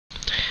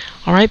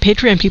Alright,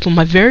 Patreon people,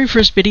 my very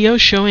first video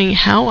showing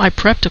how I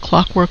prepped a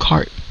Clockwork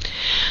Heart.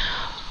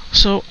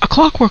 So, a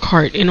Clockwork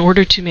Heart, in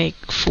order to make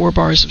 4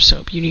 bars of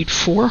soap, you need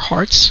 4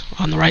 hearts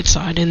on the right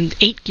side and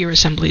 8 gear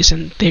assemblies,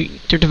 and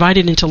they're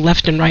divided into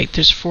left and right.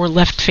 There's 4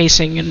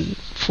 left-facing and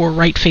 4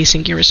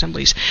 right-facing gear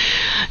assemblies.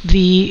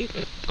 The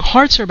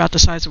hearts are about the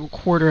size of a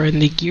quarter,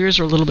 and the gears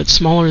are a little bit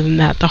smaller than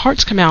that. The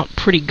hearts come out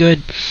pretty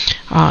good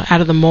out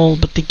of the mold,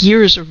 but the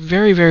gears are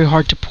very, very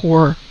hard to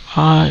pour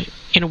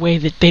in a way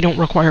that they don't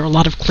require a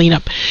lot of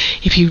cleanup.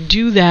 If you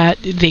do that,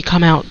 they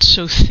come out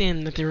so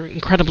thin that they're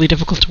incredibly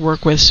difficult to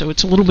work with, so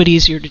it's a little bit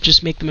easier to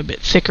just make them a bit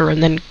thicker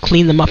and then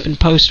clean them up in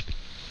post.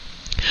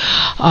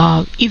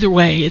 Either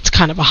way, it's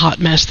kind of a hot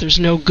mess.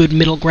 There's no good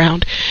middle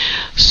ground.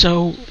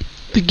 So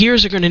the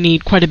gears are going to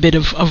need quite a bit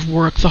of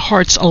work. The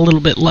hearts a little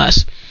bit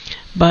less.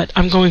 But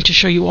I'm going to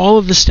show you all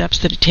of the steps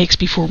that it takes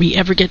before we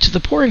ever get to the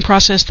pouring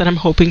process that I'm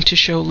hoping to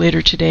show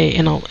later today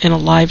in a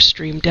live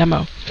stream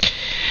demo.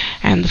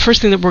 And the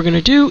first thing that we're going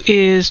to do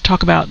is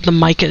talk about the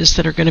micas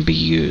that are going to be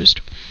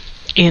used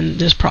in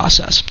this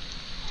process.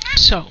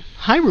 So,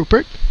 hi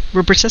Rupert.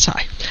 Rupert says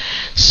hi.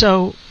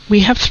 So, we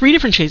have 3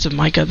 different shades of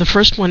mica. The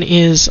first one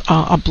is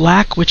a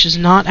black, which is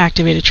not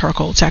activated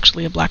charcoal. It's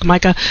actually a black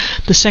mica.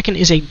 The second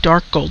is a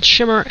dark gold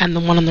shimmer, and the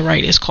one on the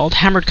right is called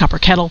hammered copper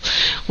kettle,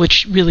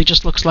 which really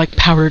just looks like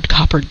powdered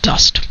copper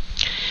dust.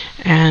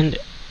 And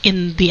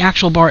in the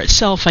actual bar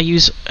itself, I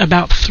use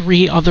about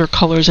 3 other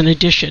colors in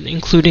addition,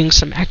 including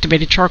some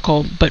activated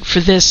charcoal, but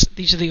for this,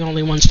 these are the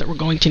only ones that we're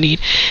going to need.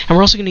 And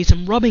we're also going to need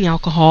some rubbing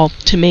alcohol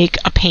to make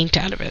a paint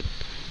out of it.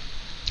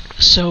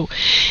 So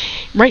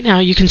right now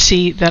you can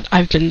see that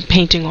I've been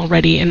painting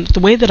already, and the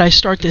way that I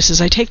start this is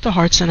I take the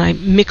hearts and I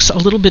mix a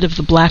little bit of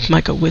the black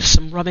mica with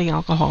some rubbing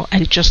alcohol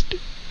and just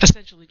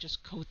essentially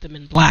just coat them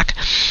in black.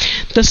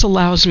 This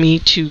allows me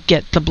to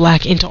get the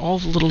black into all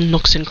the little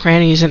nooks and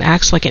crannies and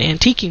acts like an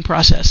antiquing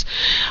process,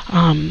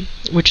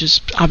 which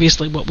is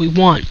obviously what we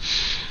want.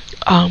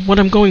 What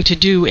I'm going to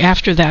do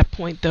after that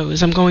point, though,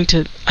 is I'm going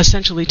to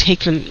essentially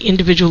take them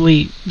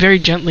individually very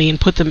gently and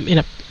put them in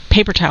a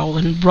paper towel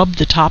and rub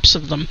the tops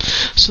of them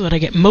so that I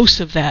get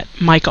most of that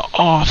mica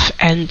off,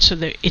 and so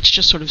that it's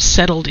just sort of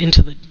settled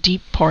into the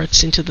deep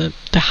parts, into the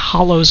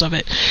hollows of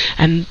it,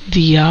 and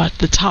the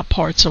top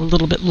parts are a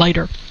little bit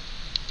lighter,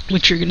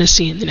 which you're going to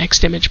see in the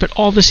next image. But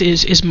all this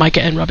is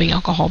mica and rubbing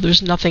alcohol.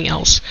 There's nothing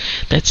else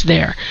that's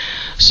there.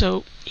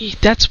 So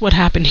that's what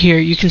happened here.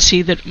 You can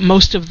see that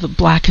most of the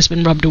black has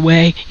been rubbed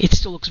away. It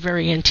still looks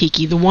very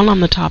antique-y. The one on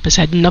the top has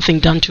had nothing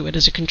done to it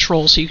as a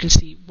control, so you can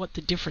see what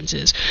the difference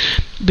is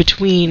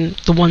between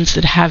the ones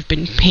that have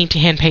been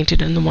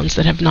hand-painted and the ones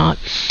that have not.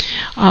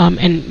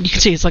 And you can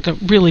see it's like a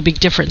really big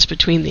difference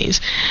between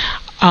these.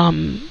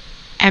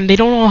 And they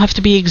don't all have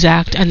to be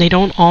exact, and they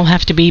don't all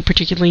have to be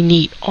particularly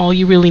neat. All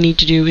you really need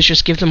to do is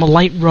just give them a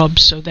light rub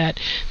so that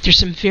there's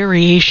some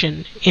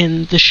variation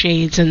in the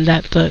shades, and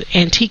that the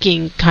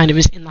antiquing kind of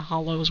is in the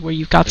hollows where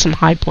you've got some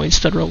high points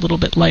that are a little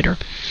bit lighter.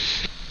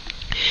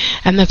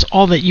 And that's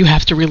all that you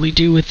have to really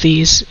do with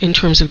these in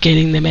terms of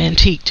getting them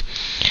antiqued.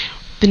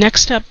 The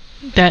next step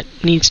that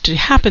needs to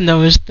happen,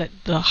 though, is that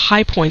the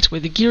high points where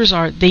the gears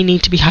are, they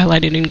need to be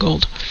highlighted in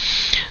gold.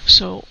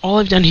 So all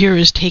I've done here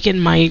is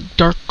taken my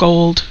dark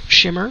gold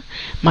shimmer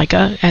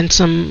mica and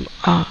some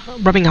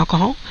rubbing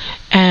alcohol,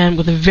 and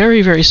with a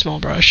very, very small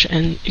brush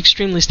and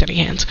extremely steady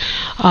hands,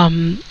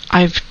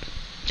 I've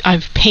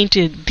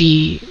painted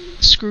the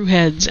screw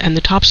heads and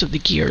the tops of the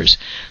gears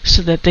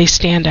so that they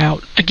stand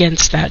out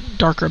against that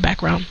darker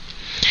background.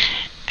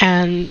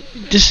 And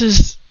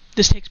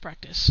this takes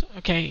practice.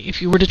 Okay,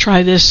 if you were to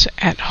try this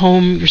at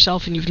home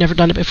yourself and you've never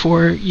done it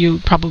before,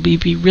 you'd probably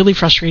be really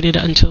frustrated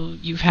until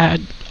you've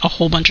had a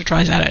whole bunch of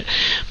tries at it.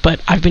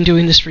 But I've been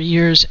doing this for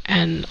years,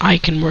 and I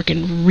can work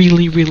in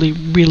really, really,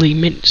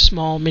 really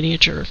small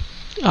miniature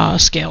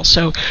scale.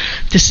 So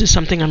this is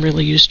something I'm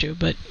really used to,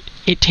 but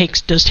it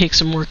does take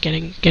some work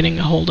getting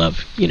a hold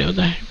of,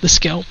 the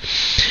skill.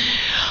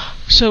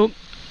 So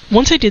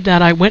once I did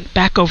that, I went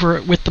back over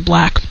it with the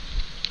black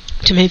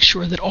to make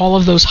sure that all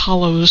of those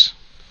hollows,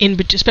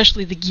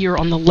 especially the gear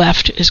on the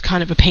left, is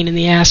kind of a pain in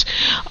the ass,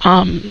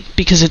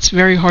 because it's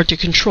very hard to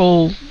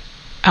control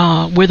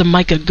where the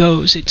mica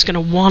goes. It's going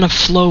to want to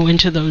flow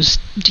into those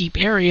deep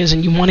areas,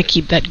 and you want to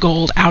keep that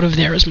gold out of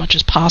there as much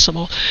as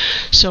possible.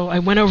 So I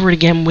went over it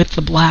again with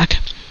the black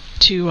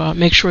to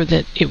make sure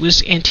that it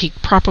was antique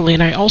properly,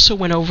 and I also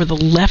went over the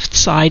left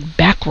side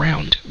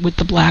background with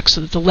the black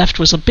so that the left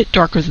was a bit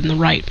darker than the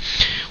right,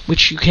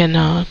 which you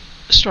can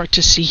start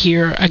to see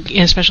here,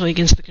 especially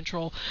against the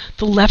control.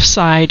 The left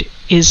side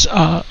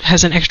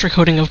has an extra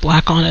coating of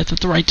black on it that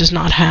the right does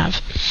not have.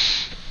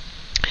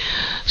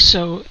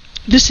 So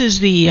this is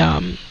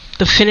the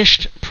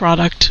finished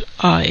product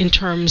in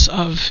terms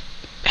of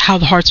how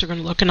the hearts are going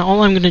to look, and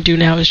all I'm going to do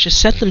now is just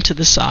set them to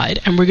the side,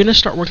 and we're going to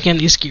start working on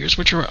these gears,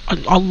 which are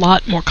a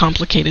lot more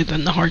complicated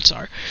than the hearts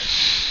are.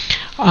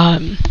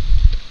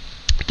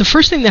 The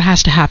first thing that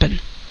has to happen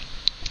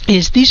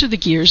is these are the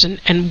gears,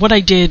 and what I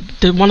did,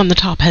 the one on the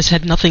top has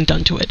had nothing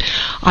done to it.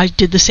 I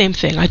did the same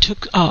thing. I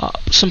took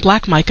some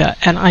black mica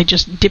and I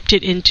just dipped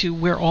it into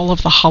where all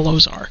of the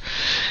hollows are.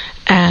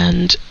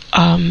 And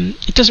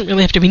it doesn't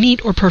really have to be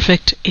neat or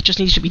perfect, it just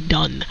needs to be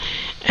done.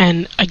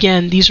 And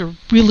again, these are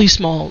really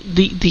small.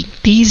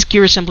 These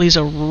gear assemblies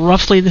are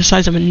roughly the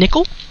size of a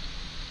nickel.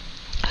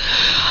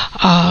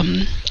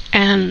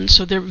 And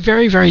so they're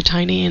very, very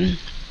tiny, and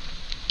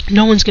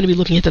no one's going to be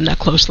looking at them that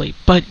closely,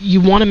 but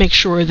you want to make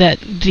sure that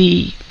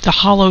the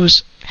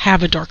hollows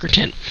have a darker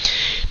tint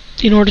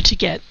in order to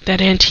get that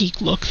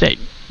antique look that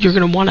you're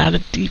going to want out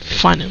of the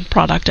final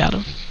product, out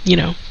of,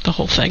 the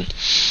whole thing.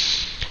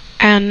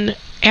 And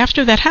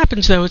after that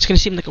happens, though, it's going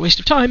to seem like a waste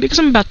of time because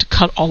I'm about to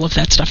cut all of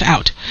that stuff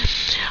out.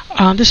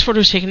 This photo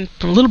is taken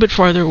from a little bit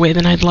farther away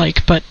than I'd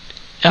like, but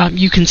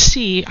you can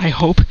see, I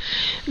hope,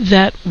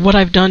 that what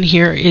I've done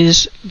here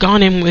is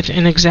gone in with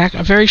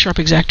a very sharp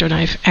X-Acto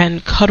knife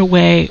and cut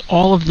away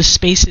all of the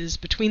spaces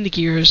between the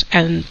gears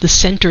and the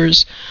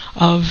centers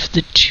of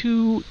the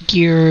two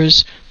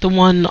gears, the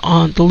one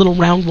on the little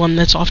round one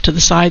that's off to the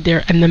side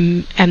there, and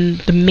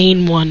the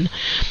main one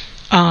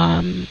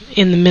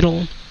in the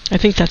middle. I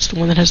think that's the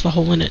one that has the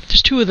hole in it.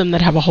 There's two of them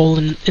that have a hole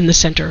in the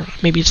center.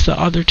 Maybe it's the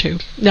other two.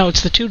 No,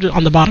 it's the two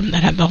on the bottom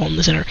that have the hole in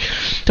the center.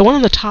 The one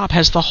on the top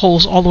has the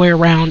holes all the way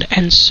around,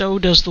 and so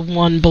does the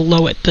one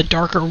below it, the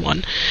darker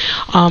one.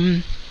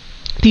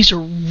 These are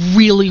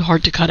really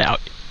hard to cut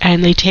out,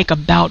 and they take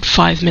about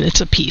 5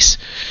 minutes a piece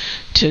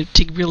to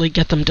really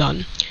get them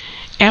done.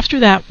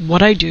 After that,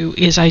 what I do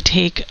is I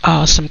take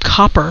some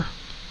copper,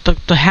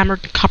 the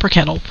hammered copper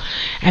kettle,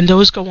 and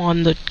those go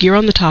on the gear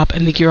on the top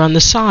and the gear on the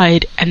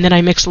side, and then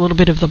I mix a little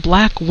bit of the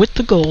black with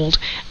the gold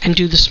and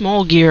do the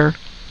small gear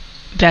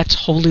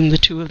that's holding the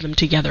two of them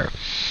together.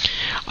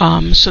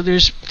 So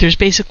there's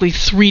basically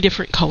 3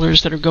 different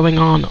colors that are going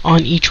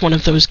on each one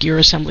of those gear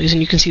assemblies,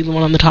 and you can see the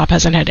one on the top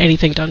hasn't had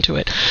anything done to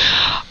it.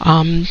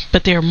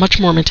 But they are much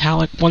more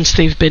metallic once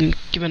they've been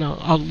given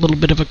a little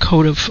bit of a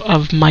coat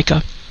of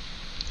mica.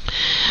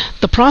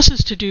 The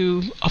process to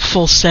do a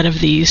full set of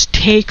these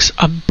takes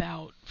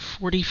about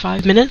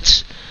 45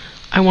 minutes,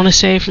 I want to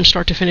say, from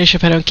start to finish,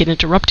 if I don't get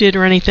interrupted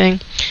or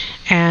anything.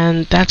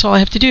 And that's all I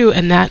have to do,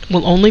 and that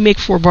will only make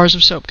 4 bars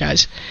of soap,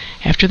 guys.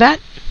 After that,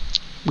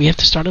 we have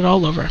to start it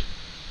all over.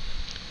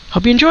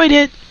 Hope you enjoyed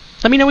it.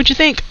 Let me know what you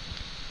think.